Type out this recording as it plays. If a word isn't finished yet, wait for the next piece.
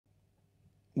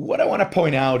what I want to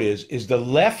point out is the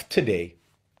left today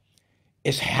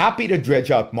is happy to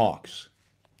dredge out Marx,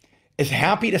 is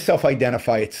happy to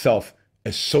self-identify itself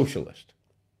as socialist.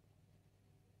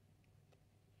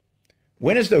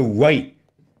 When is the right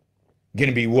going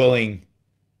to be willing,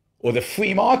 or the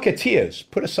free marketeers,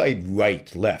 put aside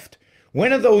right, left,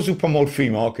 when are those who promote free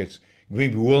markets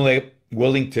going to be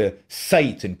willing to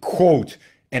cite and quote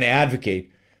and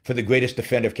advocate for the greatest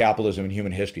defender of capitalism in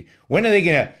human history? When are they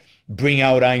going to bring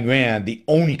out Ayn Rand, the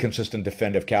only consistent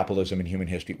defender of capitalism in human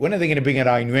history? When are they going to bring out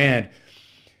Ayn Rand,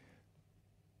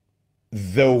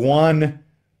 the one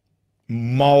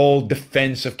moral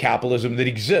defense of capitalism that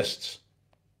exists?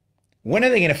 When are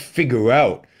they going to figure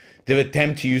out their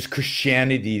attempt to use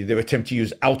Christianity, their attempt to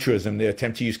use altruism, their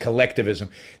attempt to use collectivism,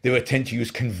 their attempt to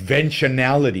use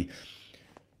conventionality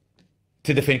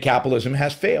to defend capitalism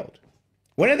has failed?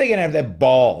 When are they going to have their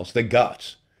balls, the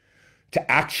guts, to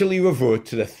actually revert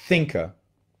to the thinker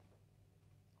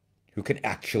who can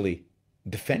actually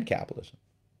defend capitalism?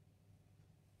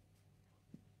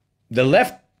 The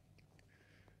left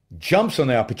jumps on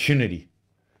the opportunity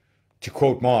to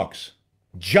quote Marx,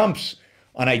 jumps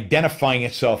on identifying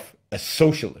itself as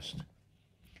socialist.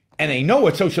 And they know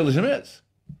what socialism is.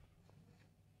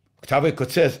 Octavia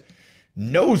Cortez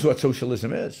knows what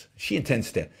socialism is. She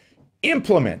intends to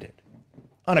implement it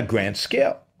on a grand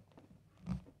scale.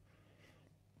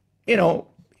 You know,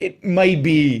 it might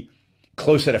be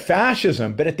closer to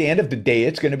fascism, but at the end of the day,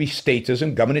 it's going to be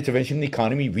statism, government intervention in the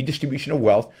economy, redistribution of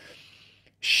wealth.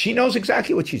 She knows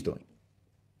exactly what she's doing.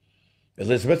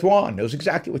 Elizabeth Warren knows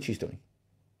exactly what she's doing.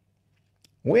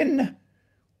 When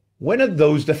are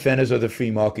those defenders of the free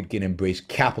market going to embrace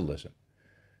capitalism?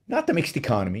 Not the mixed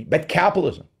economy, but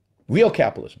capitalism, real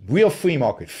free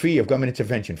market, free of government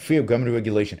intervention, free of government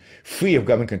regulation, free of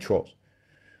government controls.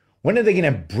 When are they going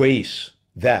to embrace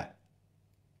that?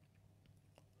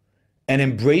 And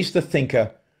embrace the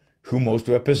thinker who most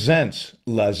represents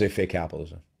laissez-faire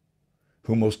capitalism,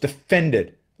 who most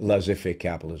defended laissez-faire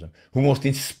capitalism, who most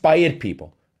inspired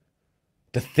people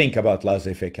to think about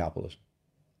laissez-faire capitalism.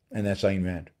 And that's Ayn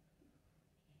Rand.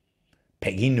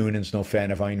 Peggy Noonan's no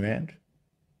fan of Ayn Rand.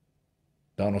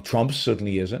 Donald Trump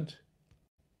certainly isn't.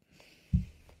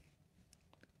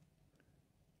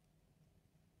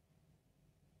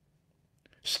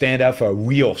 Stand out for a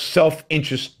real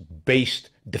self-interest-based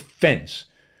defense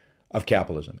of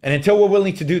capitalism. And until we're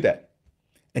willing to do that,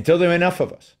 until there are enough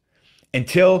of us,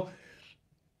 until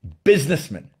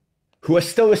businessmen who are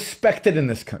still respected in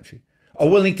this country are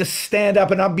willing to stand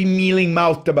up and not be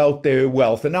mealy-mouthed about their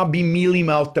wealth and not be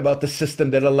mealy-mouthed about the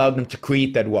system that allowed them to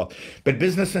create that wealth, but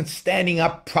businessmen standing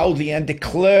up proudly and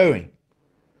declaring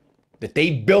that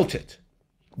they built it,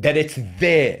 that it's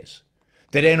theirs,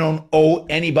 that they don't owe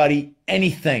anybody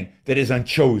anything that is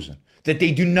unchosen, that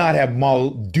they do not have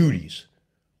moral duties,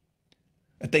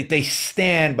 that they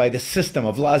stand by the system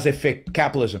of laissez-faire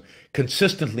capitalism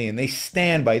consistently, and they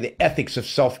stand by the ethics of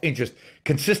self-interest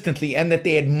consistently, and that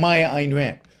they admire Ayn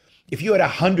Rand. If you had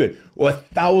 100 or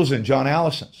 1,000 John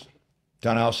Allisons,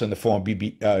 John Allison, the former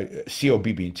CEO of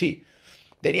BB&T,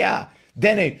 then yeah,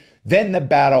 then the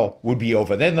battle would be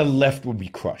over. Then the left would be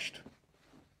crushed.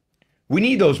 We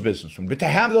need those businessmen, but to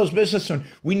have those businessmen,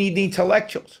 we need the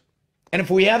intellectuals. And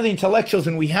if we have the intellectuals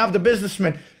and we have the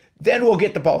businessmen, then we'll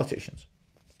get the politicians.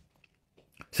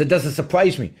 So it doesn't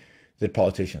surprise me that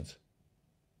politicians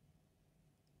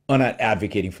are not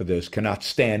advocating for this, cannot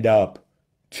stand up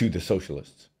to the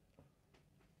socialists.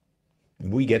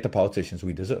 We get the politicians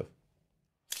we deserve.